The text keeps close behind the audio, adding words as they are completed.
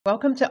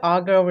Welcome to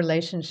Our Girl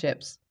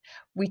Relationships.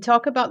 We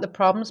talk about the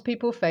problems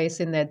people face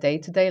in their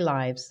day-to-day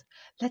lives.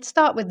 Let's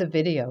start with the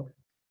video.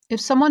 If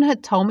someone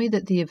had told me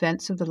that the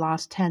events of the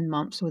last 10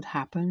 months would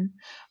happen,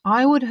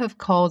 I would have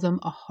called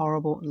them a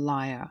horrible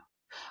liar.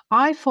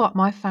 I thought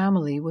my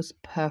family was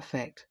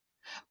perfect,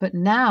 but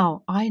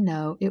now I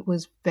know it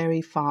was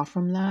very far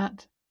from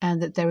that,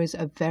 and that there is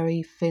a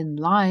very thin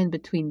line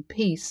between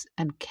peace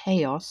and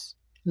chaos,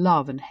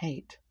 love and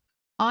hate.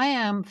 I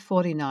am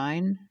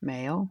 49,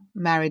 male,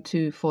 married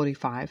to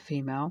 45,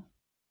 female,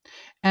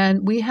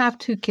 and we have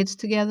 2 kids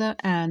together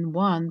and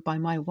one by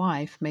my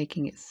wife,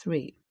 making it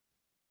 3.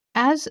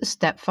 As a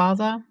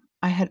stepfather,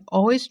 I had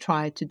always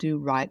tried to do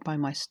right by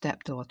my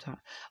stepdaughter.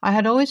 I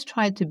had always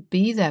tried to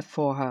be there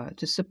for her,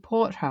 to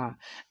support her,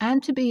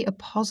 and to be a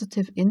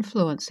positive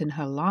influence in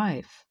her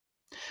life.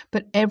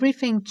 But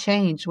everything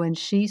changed when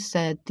she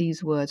said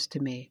these words to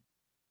me.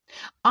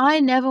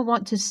 I never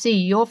want to see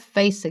your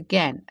face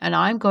again, and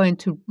I'm going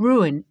to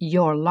ruin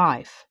your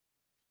life.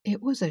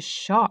 It was a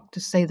shock,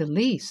 to say the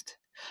least.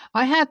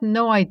 I had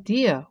no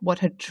idea what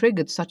had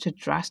triggered such a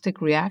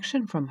drastic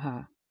reaction from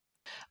her.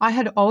 I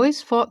had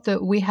always thought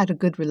that we had a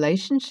good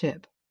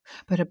relationship,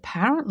 but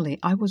apparently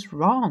I was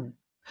wrong.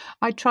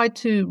 I tried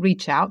to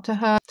reach out to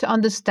her to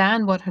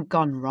understand what had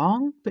gone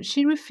wrong, but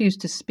she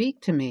refused to speak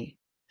to me.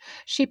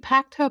 She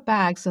packed her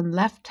bags and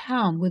left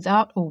town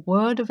without a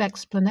word of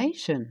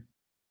explanation.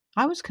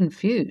 I was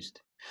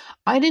confused.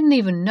 I didn't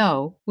even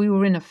know we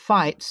were in a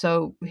fight,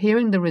 so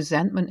hearing the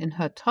resentment in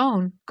her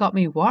tone got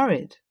me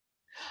worried.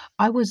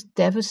 I was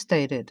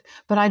devastated,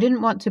 but I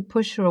didn't want to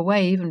push her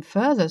away even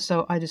further,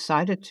 so I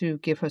decided to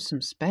give her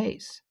some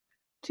space.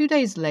 2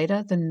 days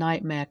later, the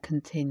nightmare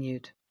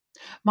continued.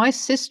 My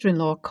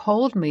sister-in-law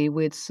called me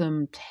with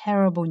some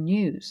terrible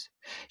news.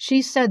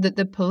 She said that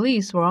the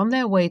police were on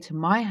their way to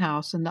my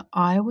house and that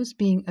I was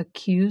being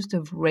accused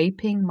of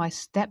raping my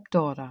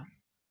stepdaughter.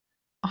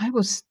 I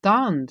was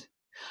stunned.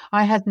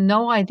 I had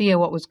no idea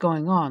what was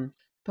going on,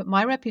 but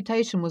my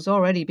reputation was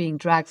already being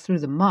dragged through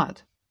the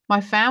mud. My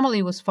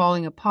family was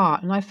falling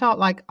apart, and I felt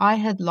like I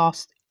had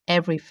lost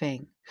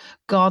everything.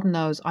 God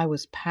knows I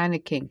was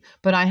panicking,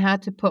 but I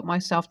had to put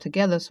myself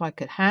together so I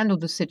could handle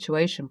the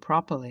situation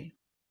properly.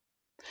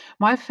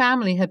 My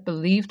family had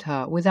believed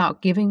her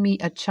without giving me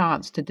a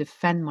chance to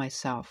defend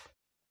myself.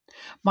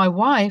 My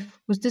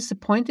wife was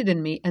disappointed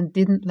in me and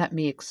didn't let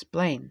me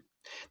explain.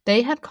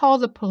 They had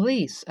called the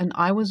police and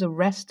I was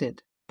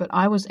arrested, but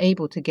I was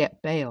able to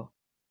get bail.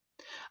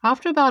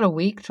 After about a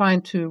week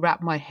trying to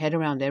wrap my head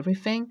around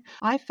everything,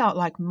 I felt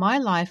like my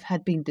life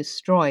had been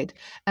destroyed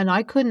and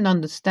I couldn't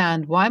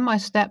understand why my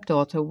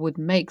stepdaughter would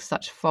make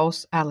such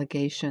false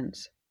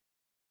allegations.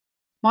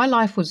 My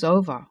life was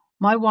over.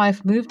 My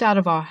wife moved out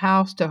of our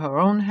house to her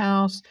own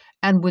house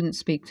and wouldn't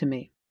speak to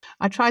me.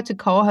 I tried to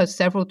call her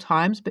several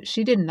times, but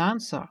she didn't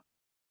answer.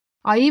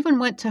 I even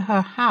went to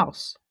her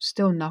house,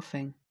 still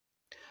nothing.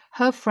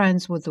 Her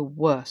friends were the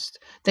worst.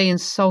 They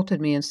insulted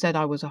me and said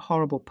I was a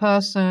horrible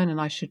person and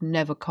I should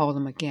never call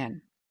them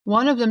again.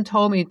 One of them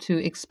told me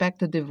to expect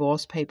the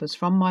divorce papers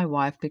from my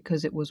wife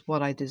because it was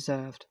what I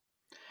deserved.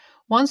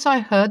 Once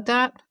I heard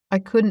that, I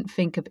couldn't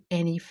think of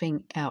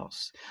anything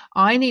else.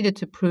 I needed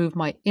to prove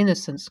my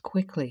innocence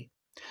quickly.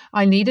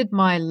 I needed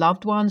my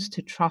loved ones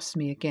to trust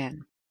me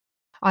again.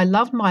 I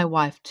loved my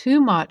wife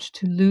too much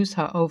to lose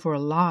her over a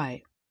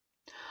lie.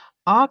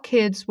 Our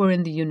kids were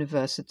in the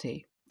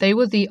university. They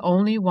were the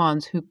only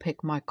ones who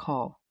picked my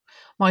call.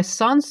 My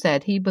son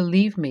said he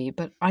believed me,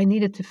 but I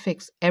needed to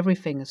fix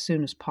everything as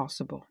soon as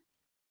possible.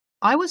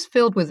 I was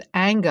filled with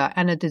anger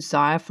and a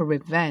desire for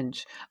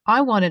revenge. I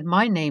wanted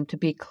my name to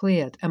be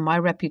cleared and my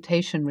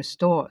reputation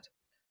restored.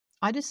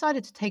 I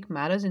decided to take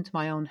matters into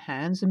my own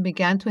hands and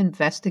began to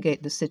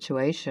investigate the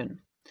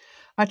situation.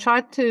 I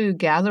tried to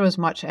gather as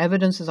much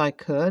evidence as I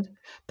could,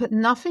 but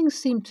nothing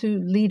seemed to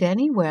lead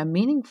anywhere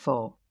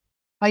meaningful.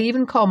 I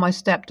even called my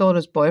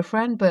stepdaughter's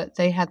boyfriend, but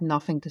they had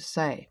nothing to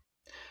say.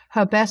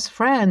 Her best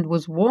friend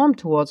was warm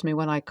towards me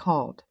when I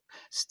called.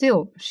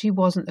 Still, she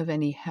wasn't of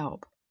any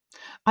help.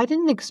 I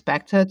didn't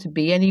expect her to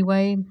be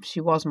anyway.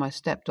 She was my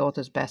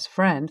stepdaughter's best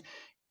friend.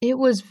 It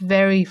was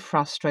very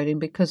frustrating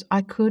because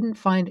I couldn't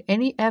find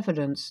any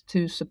evidence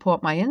to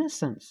support my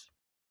innocence.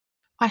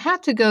 I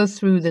had to go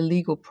through the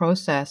legal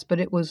process, but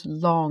it was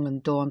long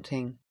and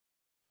daunting.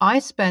 I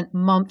spent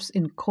months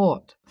in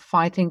court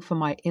fighting for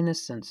my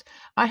innocence.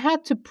 I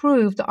had to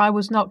prove that I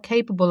was not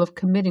capable of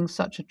committing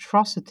such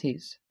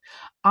atrocities.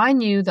 I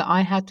knew that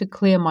I had to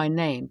clear my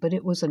name, but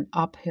it was an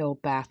uphill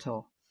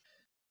battle.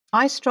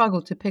 I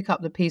struggled to pick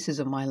up the pieces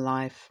of my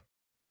life.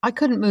 I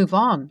couldn't move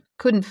on,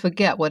 couldn't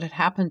forget what had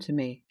happened to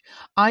me.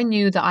 I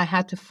knew that I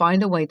had to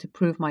find a way to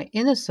prove my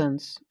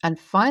innocence, and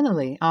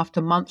finally,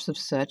 after months of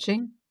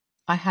searching,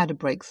 I had a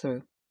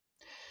breakthrough.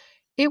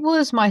 It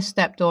was my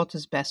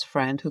stepdaughter's best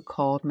friend who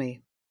called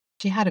me.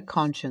 She had a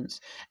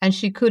conscience, and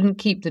she couldn't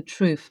keep the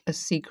truth a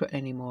secret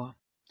anymore.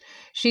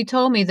 She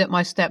told me that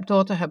my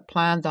stepdaughter had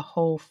planned the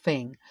whole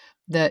thing,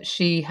 that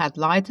she had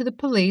lied to the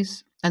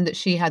police, and that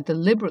she had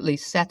deliberately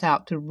set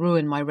out to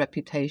ruin my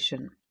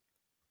reputation.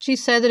 She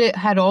said that it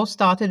had all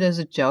started as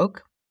a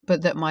joke,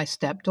 but that my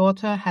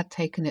stepdaughter had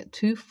taken it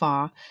too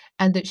far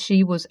and that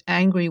she was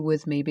angry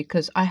with me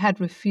because I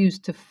had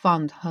refused to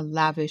fund her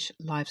lavish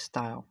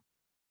lifestyle.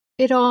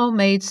 It all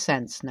made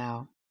sense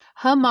now.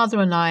 Her mother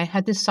and I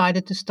had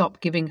decided to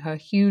stop giving her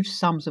huge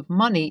sums of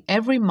money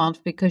every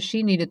month because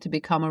she needed to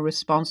become a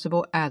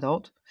responsible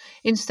adult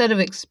instead of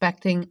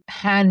expecting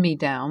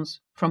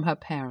hand-me-downs from her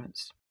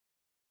parents.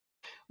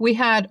 We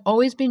had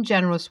always been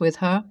generous with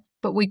her,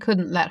 but we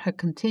couldn't let her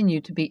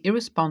continue to be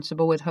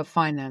irresponsible with her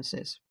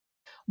finances.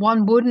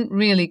 One wouldn't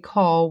really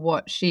call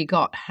what she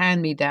got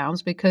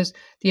hand-me-downs because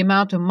the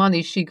amount of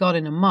money she got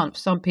in a month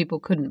some people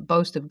couldn't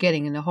boast of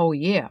getting in a whole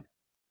year.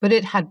 But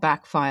it had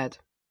backfired,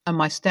 and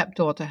my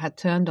stepdaughter had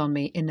turned on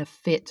me in a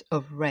fit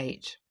of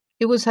rage.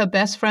 It was her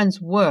best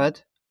friend's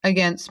word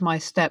against my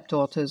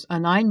stepdaughter's,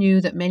 and I knew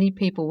that many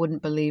people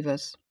wouldn't believe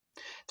us.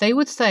 They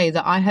would say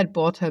that I had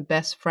bought her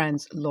best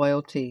friend's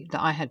loyalty,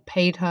 that I had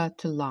paid her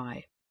to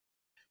lie.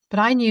 But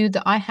I knew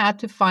that I had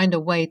to find a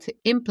way to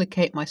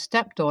implicate my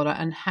stepdaughter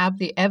and have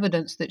the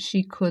evidence that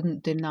she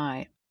couldn't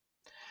deny.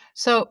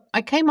 So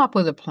I came up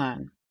with a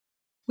plan.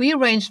 We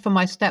arranged for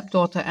my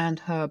stepdaughter and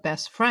her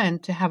best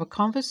friend to have a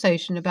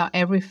conversation about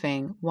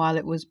everything while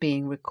it was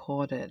being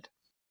recorded.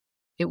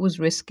 It was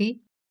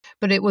risky,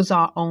 but it was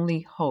our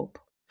only hope.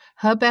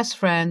 Her best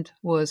friend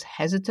was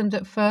hesitant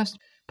at first,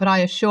 but I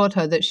assured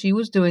her that she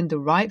was doing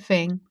the right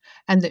thing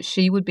and that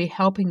she would be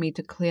helping me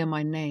to clear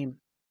my name.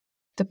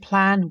 The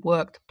plan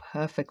worked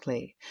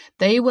perfectly.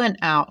 They went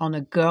out on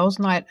a girls'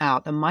 night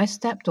out, and my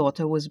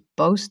stepdaughter was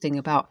boasting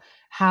about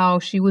how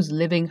she was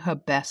living her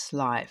best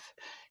life.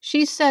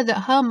 She said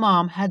that her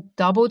mom had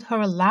doubled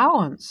her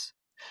allowance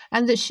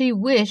and that she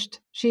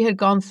wished she had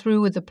gone through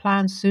with the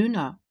plan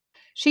sooner.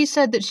 She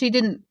said that she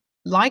didn't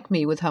like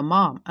me with her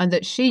mom and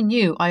that she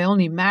knew I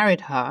only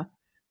married her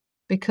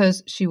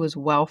because she was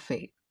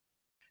wealthy.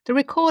 The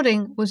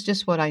recording was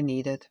just what I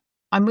needed.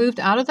 I moved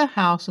out of the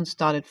house and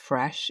started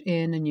fresh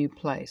in a new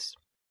place.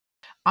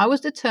 I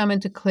was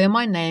determined to clear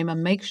my name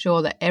and make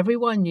sure that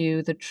everyone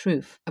knew the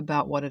truth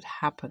about what had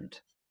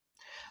happened.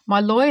 My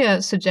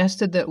lawyer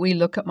suggested that we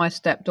look at my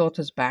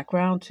stepdaughter's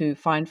background to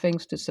find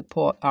things to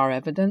support our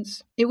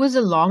evidence. It was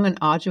a long and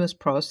arduous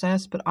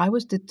process, but I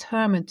was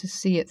determined to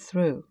see it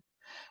through.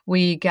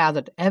 We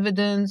gathered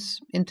evidence,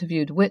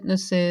 interviewed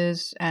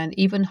witnesses, and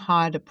even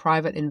hired a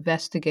private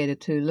investigator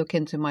to look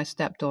into my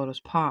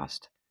stepdaughter's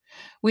past.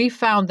 We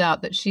found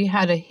out that she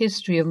had a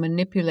history of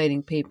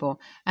manipulating people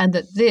and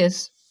that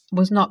this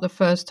was not the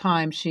first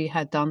time she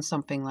had done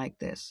something like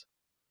this.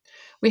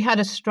 We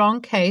had a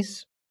strong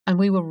case and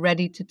we were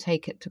ready to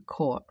take it to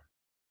court.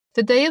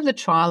 The day of the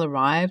trial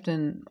arrived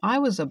and I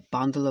was a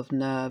bundle of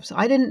nerves.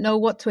 I didn't know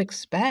what to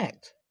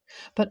expect,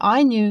 but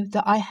I knew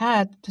that I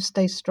had to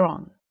stay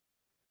strong.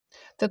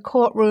 The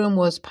courtroom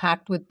was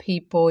packed with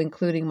people,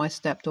 including my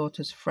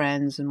stepdaughter's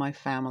friends and my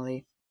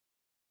family.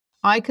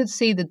 I could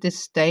see the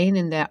disdain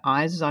in their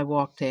eyes as I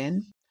walked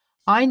in.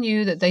 I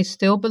knew that they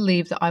still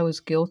believed that I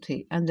was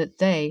guilty and that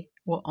they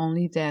were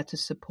only there to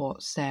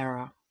support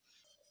Sarah.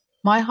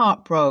 My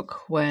heart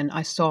broke when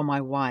I saw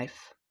my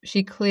wife.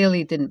 She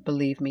clearly didn't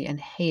believe me and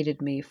hated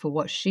me for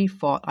what she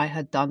thought I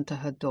had done to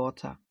her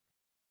daughter.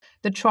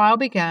 The trial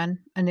began,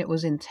 and it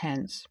was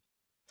intense.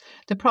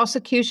 The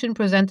prosecution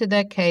presented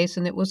their case,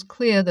 and it was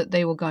clear that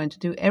they were going to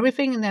do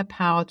everything in their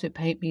power to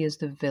paint me as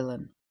the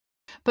villain.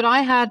 But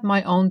I had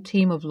my own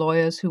team of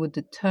lawyers who were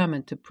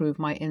determined to prove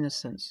my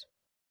innocence.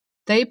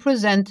 They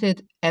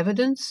presented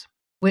evidence,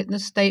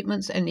 witness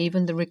statements, and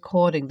even the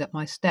recording that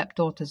my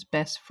stepdaughter's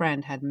best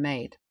friend had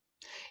made.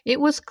 It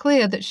was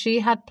clear that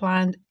she had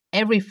planned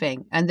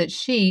everything and that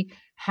she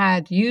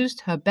had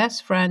used her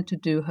best friend to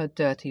do her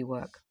dirty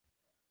work.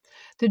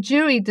 The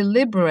jury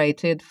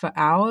deliberated for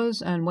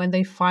hours, and when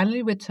they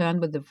finally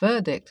returned with the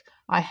verdict,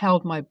 I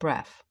held my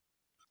breath.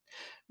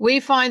 "We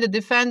find the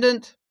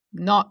defendant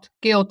not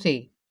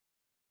guilty,"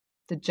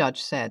 the judge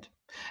said,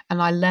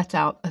 and I let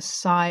out a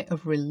sigh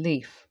of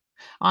relief.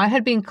 I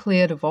had been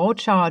cleared of all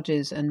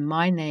charges, and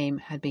my name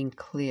had been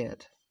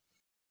cleared.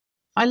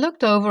 I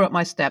looked over at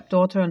my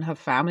stepdaughter and her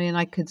family, and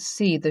I could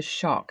see the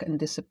shock and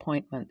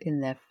disappointment in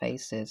their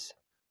faces.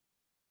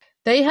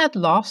 They had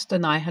lost,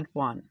 and I had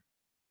won.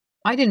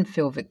 I didn't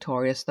feel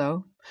victorious,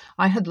 though.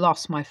 I had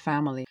lost my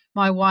family,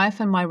 my wife,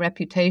 and my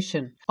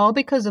reputation, all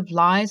because of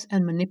lies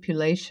and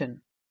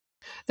manipulation.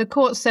 The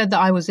court said that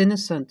I was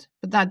innocent,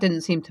 but that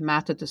didn't seem to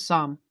matter to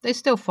some. They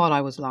still thought I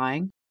was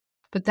lying,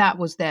 but that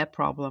was their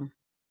problem.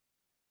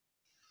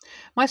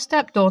 My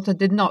stepdaughter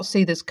did not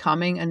see this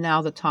coming, and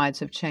now the tides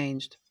have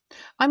changed.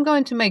 I'm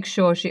going to make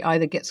sure she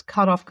either gets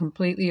cut off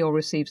completely or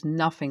receives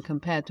nothing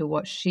compared to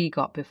what she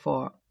got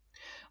before.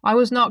 I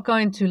was not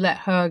going to let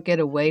her get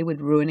away with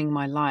ruining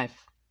my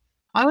life.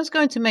 I was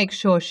going to make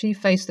sure she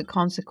faced the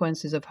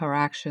consequences of her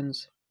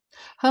actions.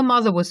 Her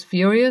mother was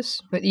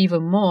furious, but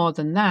even more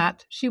than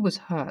that, she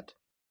was hurt.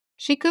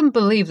 She couldn't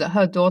believe that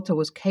her daughter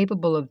was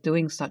capable of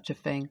doing such a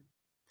thing.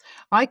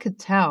 I could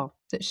tell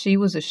that she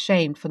was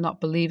ashamed for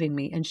not believing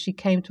me, and she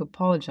came to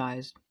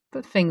apologize,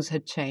 but things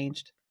had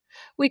changed.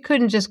 We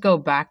couldn't just go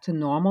back to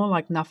normal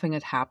like nothing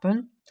had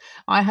happened.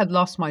 I had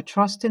lost my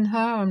trust in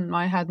her, and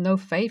I had no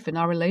faith in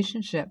our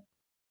relationship.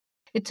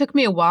 It took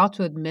me a while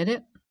to admit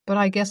it, but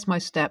I guess my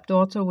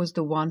stepdaughter was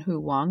the one who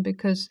won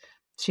because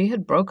she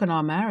had broken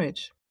our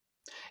marriage.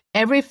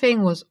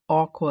 Everything was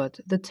awkward,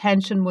 the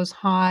tension was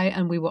high,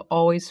 and we were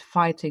always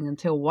fighting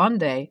until one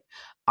day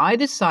I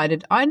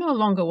decided I no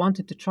longer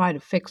wanted to try to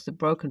fix the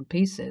broken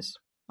pieces.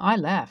 I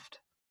left.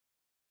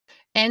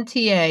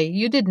 NTA,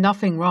 you did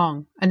nothing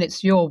wrong, and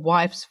it's your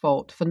wife's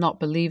fault for not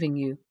believing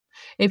you.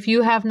 If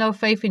you have no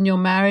faith in your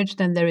marriage,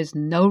 then there is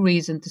no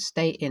reason to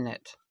stay in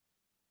it.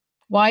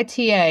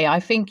 YTA, I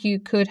think you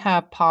could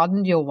have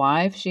pardoned your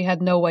wife. She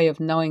had no way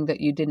of knowing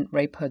that you didn't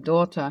rape her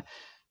daughter,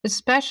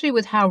 especially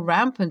with how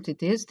rampant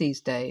it is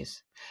these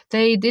days.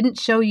 They didn't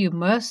show you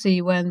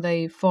mercy when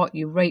they thought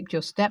you raped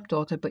your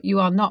stepdaughter, but you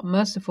are not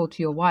merciful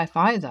to your wife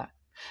either.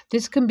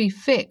 This can be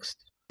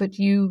fixed, but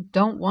you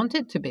don't want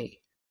it to be.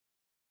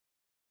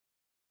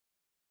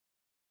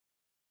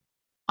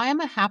 I am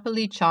a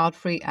happily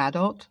child-free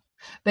adult.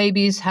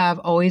 Babies have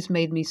always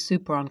made me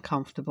super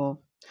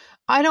uncomfortable.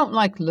 I don't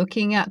like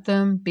looking at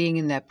them, being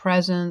in their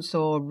presence,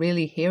 or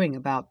really hearing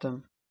about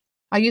them.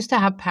 I used to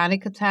have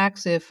panic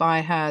attacks if I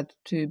had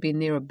to be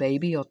near a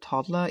baby or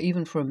toddler,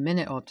 even for a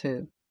minute or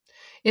two.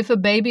 If a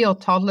baby or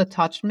toddler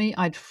touched me,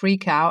 I'd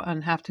freak out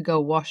and have to go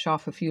wash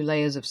off a few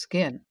layers of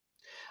skin.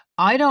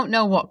 I don't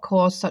know what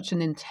caused such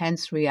an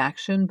intense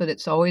reaction, but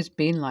it's always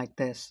been like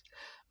this.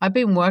 I've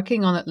been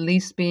working on at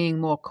least being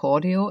more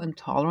cordial and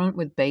tolerant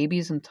with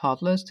babies and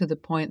toddlers to the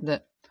point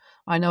that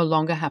I no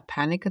longer have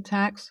panic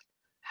attacks.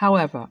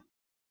 However,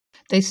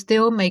 they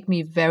still make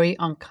me very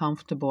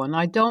uncomfortable, and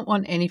I don't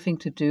want anything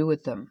to do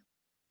with them.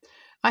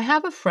 I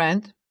have a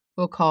friend,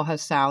 we'll call her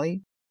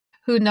Sally,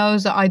 who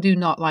knows that I do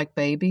not like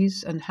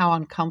babies and how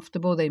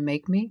uncomfortable they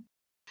make me.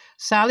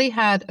 Sally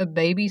had a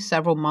baby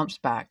several months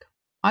back.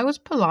 I was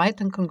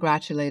polite and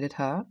congratulated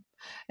her.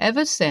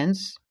 Ever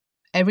since,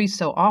 every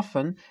so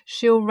often,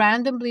 she'll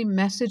randomly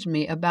message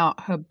me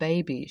about her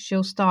baby.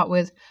 She'll start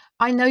with,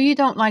 "I know you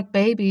don't like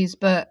babies,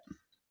 but..."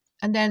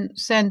 and then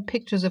send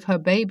pictures of her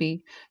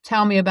baby,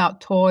 tell me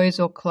about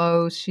toys or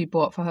clothes she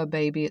bought for her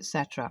baby,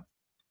 etc.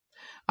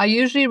 I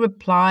usually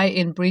reply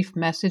in brief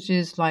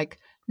messages like,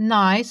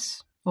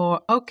 "nice,"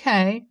 or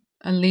 "okay,"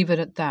 and leave it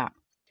at that.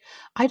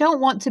 I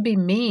don't want to be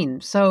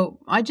mean, so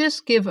I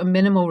just give a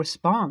minimal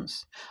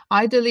response.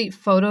 I delete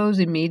photos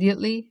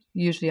immediately,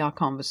 usually our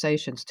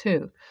conversations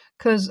too,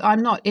 because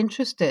I'm not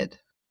interested.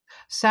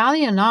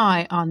 Sally and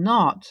I are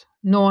not,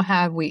 nor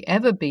have we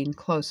ever been,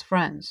 close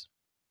friends.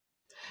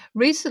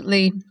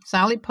 Recently,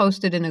 Sally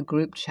posted in a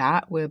group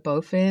chat we're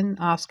both in,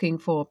 asking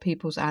for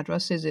people's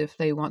addresses if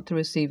they want to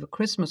receive a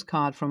Christmas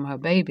card from her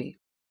baby.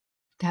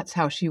 That's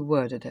how she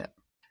worded it.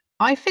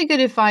 I figured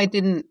if I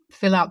didn't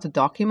fill out the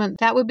document,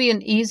 that would be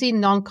an easy,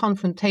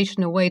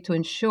 non-confrontational way to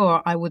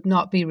ensure I would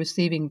not be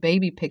receiving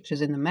baby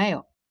pictures in the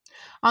mail.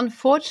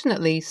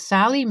 Unfortunately,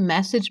 Sally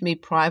messaged me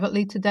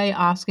privately today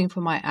asking for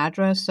my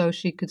address so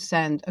she could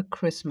send a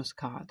Christmas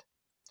card.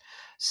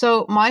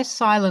 So my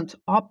silent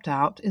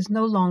opt-out is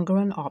no longer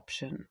an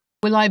option.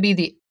 Will I be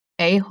the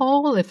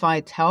a-hole if I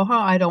tell her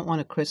I don't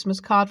want a Christmas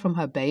card from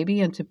her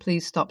baby and to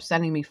please stop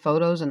sending me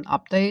photos and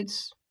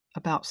updates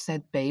about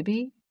said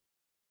baby?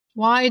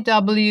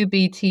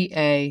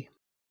 YWBTA.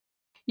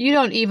 You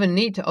don't even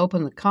need to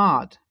open the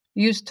card.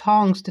 Use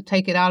tongs to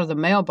take it out of the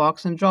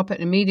mailbox and drop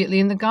it immediately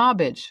in the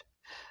garbage.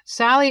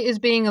 Sally is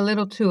being a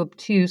little too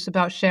obtuse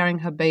about sharing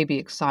her baby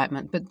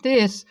excitement, but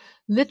this,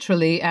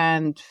 literally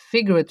and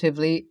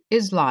figuratively,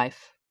 is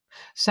life.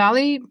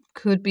 Sally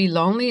could be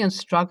lonely and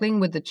struggling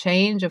with the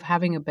change of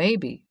having a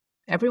baby.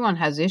 Everyone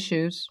has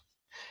issues.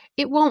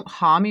 It won't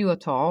harm you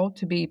at all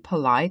to be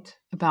polite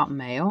about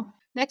mail.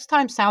 Next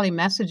time Sally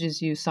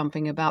messages you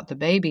something about the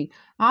baby,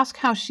 ask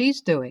how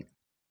she's doing.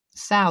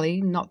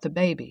 Sally, not the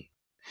baby.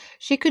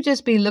 She could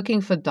just be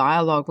looking for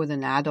dialogue with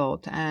an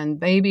adult, and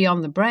baby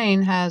on the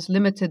brain has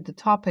limited the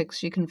topics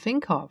she can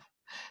think of.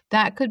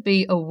 That could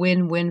be a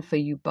win-win for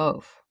you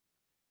both.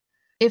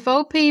 If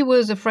OP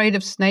was afraid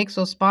of snakes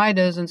or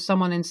spiders and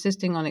someone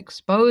insisting on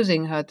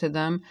exposing her to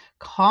them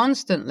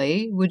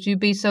constantly, would you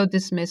be so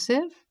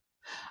dismissive?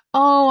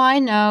 "Oh, I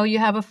know, you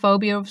have a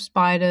phobia of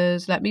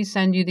spiders. Let me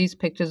send you these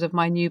pictures of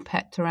my new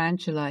pet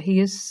tarantula. He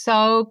is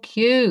so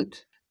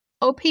cute."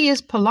 OP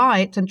is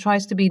polite and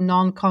tries to be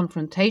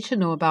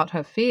non-confrontational about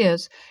her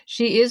fears.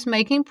 She is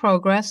making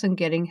progress and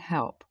getting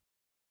help.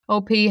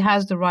 OP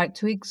has the right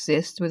to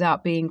exist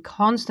without being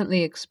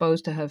constantly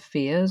exposed to her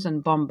fears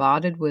and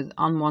bombarded with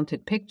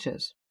unwanted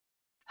pictures.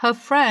 Her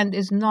friend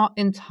is not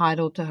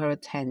entitled to her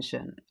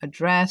attention,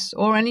 address,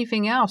 or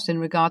anything else in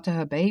regard to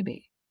her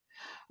baby.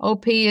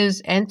 OP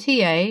is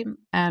NTA,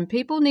 and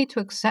people need to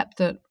accept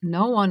that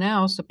no one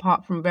else,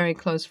 apart from very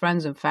close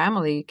friends and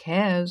family,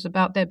 cares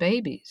about their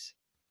babies.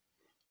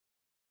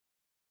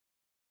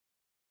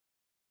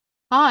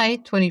 I,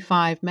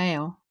 25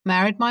 male,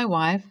 married my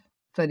wife,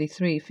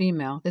 33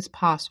 female, this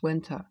past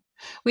winter.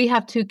 We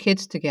have 2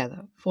 kids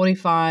together,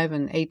 45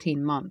 and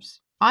 18 months.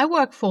 I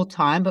work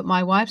full-time, but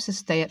my wife's a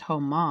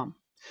stay-at-home mom.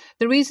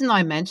 The reason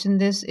I mention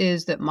this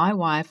is that my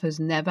wife has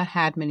never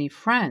had many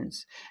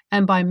friends,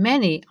 and by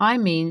many, I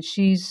mean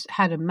she's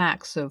had a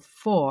max of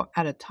 4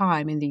 at a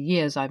time in the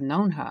years I've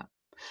known her.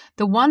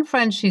 The one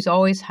friend she's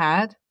always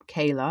had,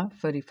 Kayla,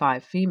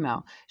 35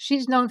 female,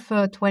 she's known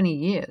for 20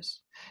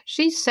 years.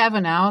 She's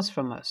 7 hours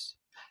from us.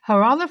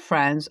 Her other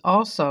friends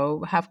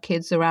also have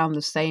kids around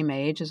the same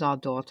age as our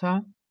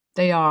daughter.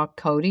 They are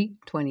Cody,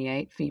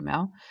 28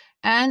 female,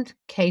 and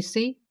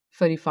Casey,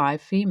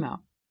 35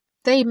 female.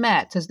 They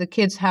met as the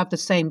kids have the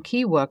same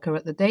key worker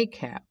at the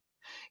daycare.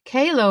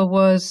 Kayla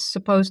was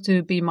supposed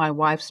to be my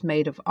wife's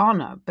maid of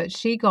honor, but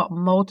she got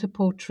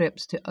multiple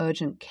trips to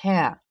urgent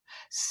care,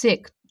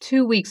 sick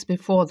 2 weeks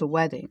before the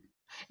wedding.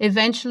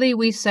 Eventually,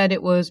 we said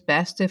it was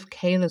best if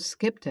Kayla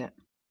skipped it.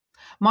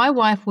 My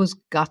wife was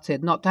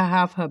gutted not to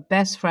have her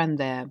best friend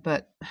there,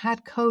 but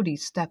had Cody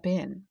step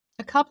in.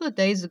 A couple of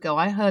days ago,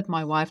 I heard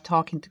my wife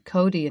talking to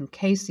Cody and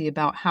Casey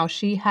about how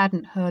she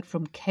hadn't heard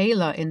from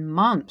Kayla in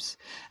months,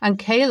 and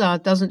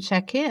Kayla doesn't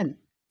check in.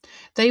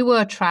 They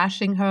were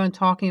trashing her and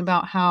talking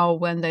about how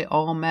when they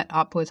all met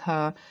up with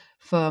her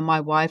for my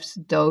wife's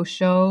dough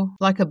show,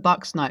 like a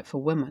Bucks night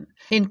for women,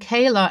 in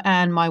Kayla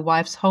and my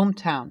wife's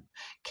hometown.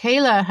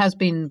 Kayla has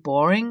been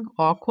boring,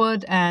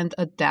 awkward, and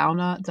a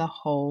downer the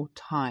whole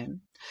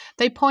time.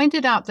 They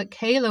pointed out that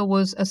Kayla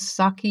was a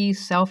sucky,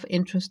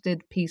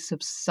 self-interested piece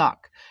of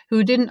suck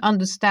who didn't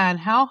understand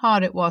how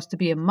hard it was to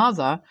be a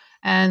mother,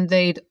 and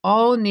they'd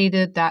all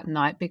needed that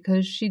night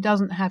because she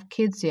doesn't have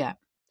kids yet,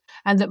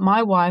 and that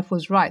my wife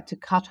was right to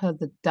cut her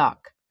the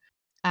duck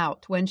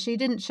out when she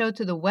didn't show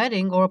to the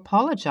wedding or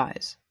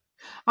apologize.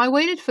 I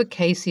waited for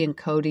Casey and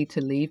Cody to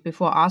leave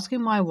before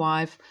asking my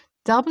wife,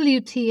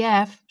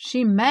 WTF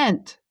she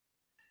meant.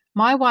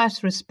 My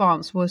wife's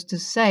response was to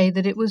say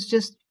that it was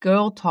just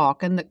girl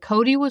talk and that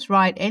Cody was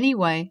right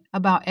anyway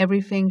about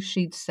everything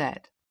she'd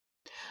said.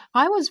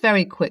 I was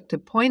very quick to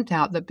point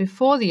out that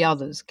before the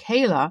others,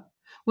 Kayla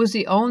was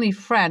the only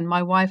friend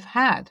my wife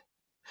had.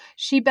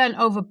 She bent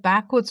over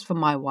backwards for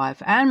my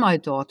wife and my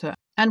daughter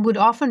and would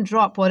often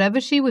drop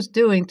whatever she was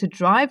doing to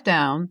drive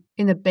down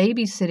in a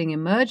babysitting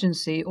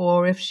emergency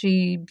or if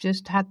she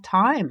just had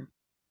time.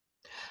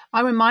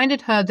 I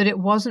reminded her that it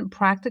wasn't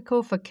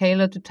practical for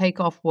Kayla to take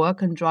off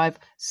work and drive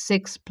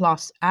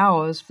 6+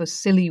 hours for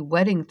silly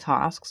wedding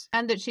tasks,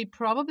 and that she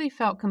probably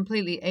felt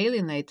completely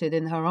alienated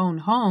in her own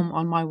home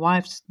on my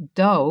wife's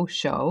dough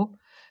show,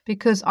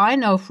 because I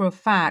know for a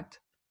fact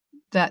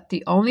that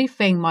the only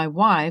thing my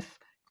wife,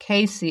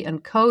 Casey,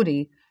 and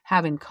Cody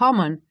have in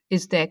common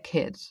is their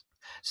kids.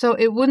 So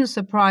it wouldn't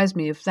surprise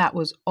me if that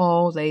was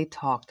all they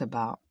talked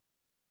about.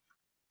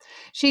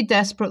 She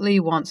desperately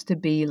wants to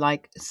be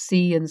like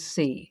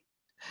C&C,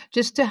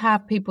 just to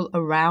have people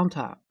around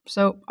her.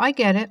 So I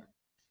get it.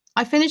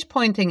 I finished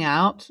pointing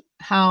out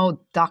how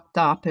ducked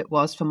up it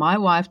was for my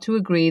wife to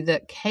agree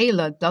that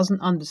Kayla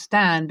doesn't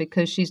understand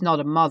because she's not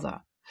a mother,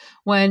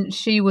 when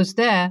she was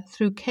there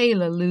through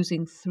Kayla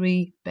losing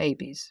 3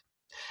 babies,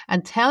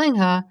 and telling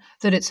her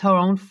that it's her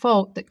own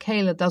fault that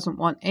Kayla doesn't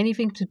want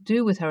anything to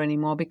do with her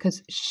anymore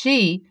because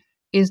she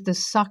is the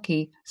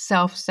sucky,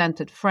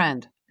 self-centered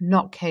friend,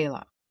 not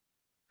Kayla.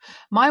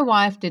 My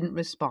wife didn't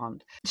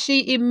respond.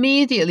 She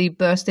immediately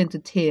burst into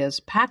tears,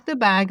 packed a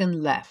bag,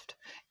 and left.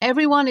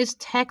 Everyone is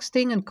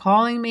texting and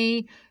calling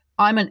me.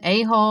 I'm an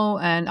a-hole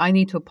and I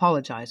need to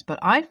apologize. But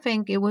I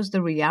think it was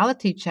the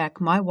reality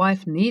check my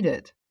wife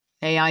needed.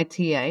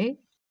 AITA?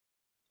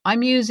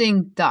 I'm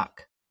using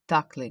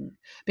duckling,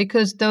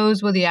 because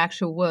those were the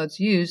actual words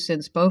used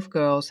since both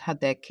girls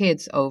had their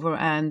kids over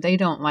and they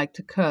don't like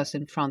to curse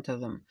in front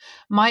of them.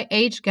 My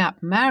age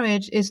gap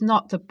marriage is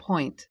not the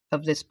point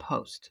of this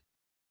post.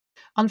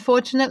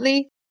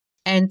 Unfortunately,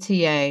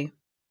 NTA.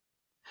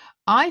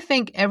 I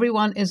think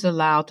everyone is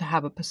allowed to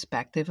have a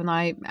perspective, and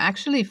I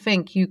actually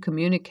think you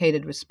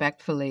communicated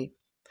respectfully.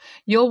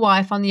 Your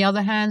wife, on the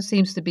other hand,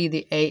 seems to be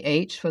the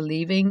AH for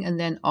leaving and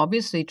then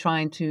obviously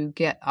trying to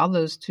get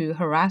others to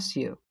harass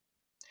you.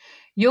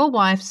 Your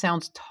wife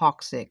sounds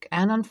toxic,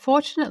 and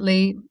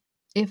unfortunately,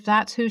 if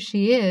that's who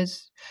she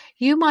is,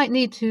 you might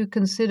need to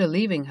consider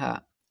leaving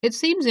her. It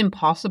seems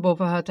impossible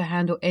for her to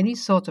handle any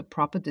sort of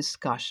proper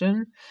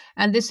discussion,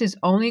 and this is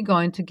only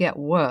going to get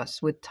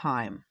worse with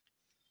time.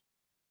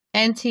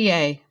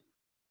 NTA.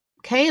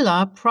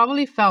 Kayla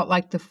probably felt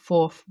like the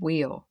 4th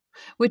wheel,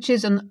 which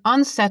is an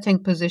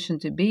unsettling position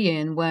to be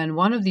in when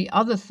one of the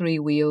other 3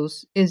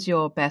 wheels is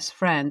your best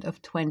friend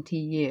of 20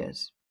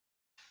 years.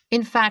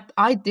 In fact,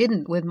 I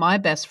didn't with my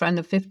best friend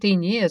of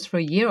 15 years for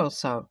a year or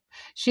so.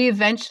 She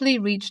eventually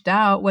reached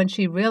out when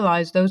she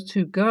realized those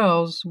 2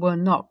 girls were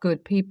not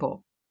good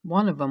people.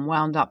 One of them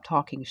wound up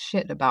talking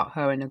shit about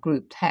her in a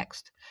group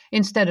text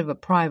instead of a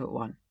private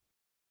one.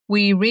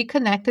 We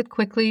reconnected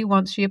quickly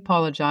once she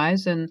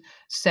apologized and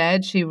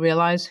said she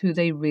realized who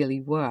they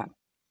really were.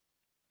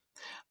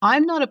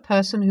 I'm not a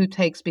person who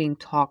takes being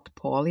talked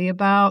poorly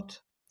about,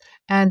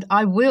 and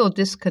I will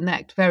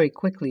disconnect very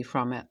quickly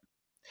from it.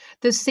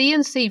 The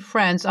C&C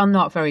friends are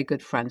not very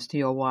good friends to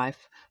your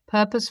wife.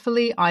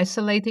 Purposefully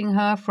isolating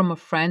her from a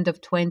friend of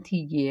 20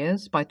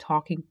 years by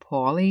talking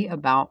poorly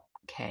about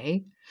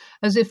Kay,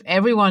 as if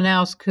everyone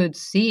else could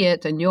see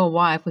it and your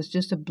wife was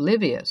just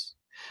oblivious,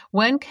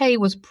 when Kay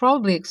was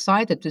probably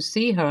excited to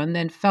see her and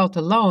then felt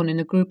alone in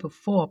a group of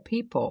 4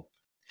 people.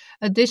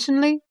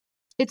 Additionally,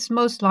 it's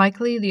most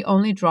likely the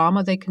only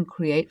drama they can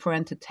create for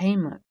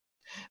entertainment,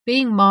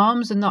 being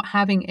moms and not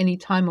having any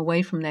time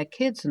away from their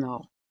kids and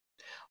all.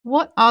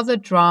 What other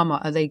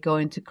drama are they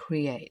going to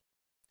create?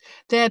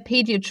 Their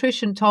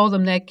pediatrician told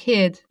them their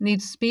kid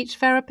needs speech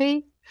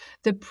therapy?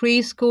 The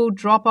preschool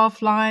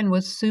drop-off line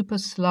was super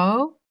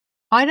slow?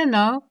 I don't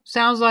know.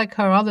 Sounds like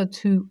her other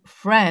 2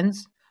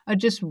 friends are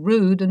just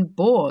rude and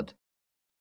bored.